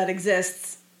that that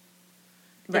exists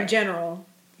in Right. general.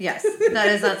 Yes, that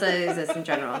is not that exists in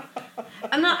general.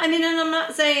 I'm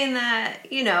not saying that,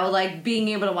 you know, like being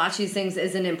able to watch these things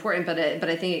isn't important, but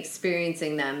I think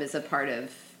experiencing them is a part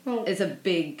of Well- I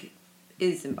think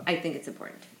it's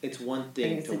important. It's one I think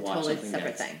thing it's to a watch totally something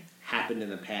separate that's thing. happened in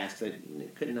the past that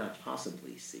you could not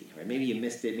possibly see. Right? Maybe you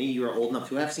missed it. Maybe you were old enough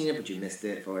to have seen it, but you missed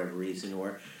it for whatever reason,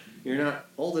 or you're not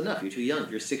old enough. You're too young.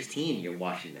 You're 16. You're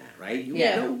watching that, right?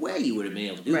 Yeah. No way you would have been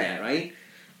able to do Right. that, right?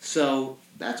 So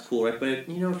that's cool, right? But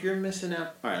you know, if you're missing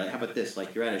out, all right. Like, how about this?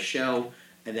 Like you're at a show,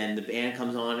 and then the band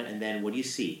comes on, and then what do you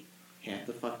see? Half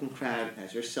the fucking crowd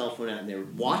has their cell phone out, and they're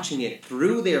watching it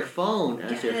through their phone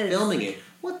as they're Yes. filming it.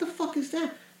 What the fuck is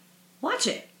that? Watch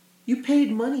it. You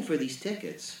paid money for these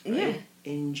tickets. Right? Yeah.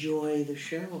 Enjoy the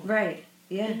show. Right.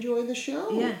 Yeah. Enjoy the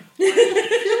show. Yeah. Why are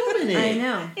you filming it? I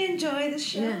know. Enjoy the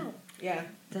show. Yeah. Yeah.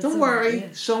 That's Don't so- worry. yeah.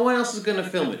 Someone else is going to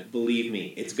film it. Believe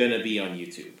me, it's going to be on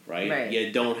YouTube, right? Right.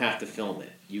 You don't have to film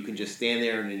it. You can just stand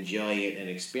there and enjoy it and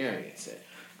experience it.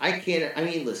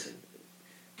 Listen,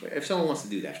 if someone wants to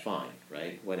do that, fine,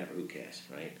 right? Whatever, who cares,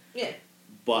 right? Yeah.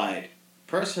 But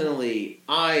personally,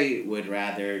 I would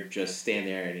rather just stand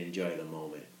there and enjoy the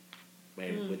moment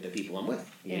with the people I'm with,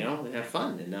 you Yeah. know, and have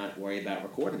fun and not worry about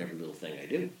recording every little thing I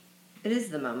do. It is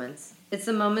the moments. It's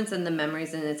the moments and the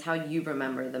memories, and it's how you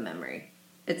remember the memory.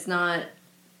 It's not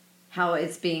how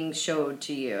it's being showed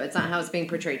to you. It's not how it's being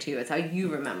portrayed to you. It's how you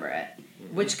remember it,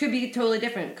 which could be totally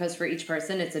different because for each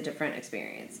person, it's a different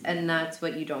experience, and that's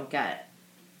what you don't get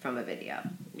from a video.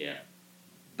 Yeah.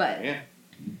 But Yeah.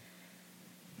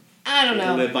 I don't You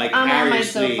know. live I'm on my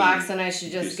vicariously soapbox, and I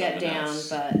should do just get something down. else.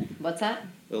 But what's that?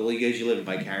 Well, because you live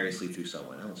vicariously through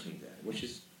someone else, which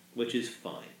is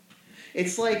fine.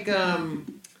 It's like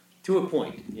to a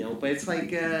point, but it's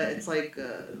like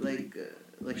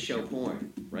show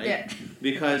porn, right? Yeah.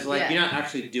 Because you're not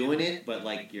actually doing it,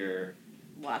 but you're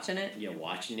watching it. Yeah,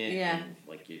 watching it. Yeah. And,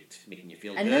 it's making you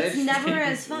feel and good. And that's never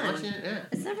as fun. Watching it, yeah.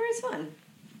 It's never as fun.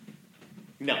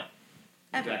 No.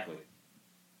 Ever. Exactly.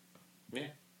 Yeah.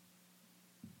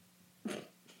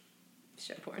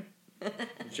 Show porn.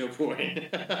 Show porn.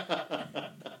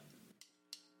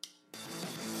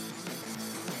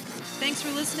 Thanks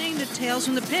for listening to Tales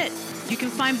from the Pit. You can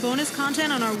find bonus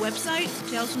content on our website,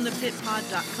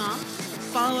 talesfromthepitpod.com.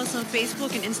 Follow us on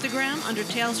Facebook and Instagram under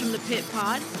Tales from the Pit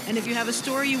Pod. And if you have a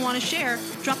story you want to share,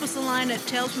 drop us a line at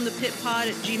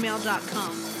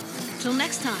talesfromthepitpod@gmail.com. Till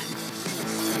next time.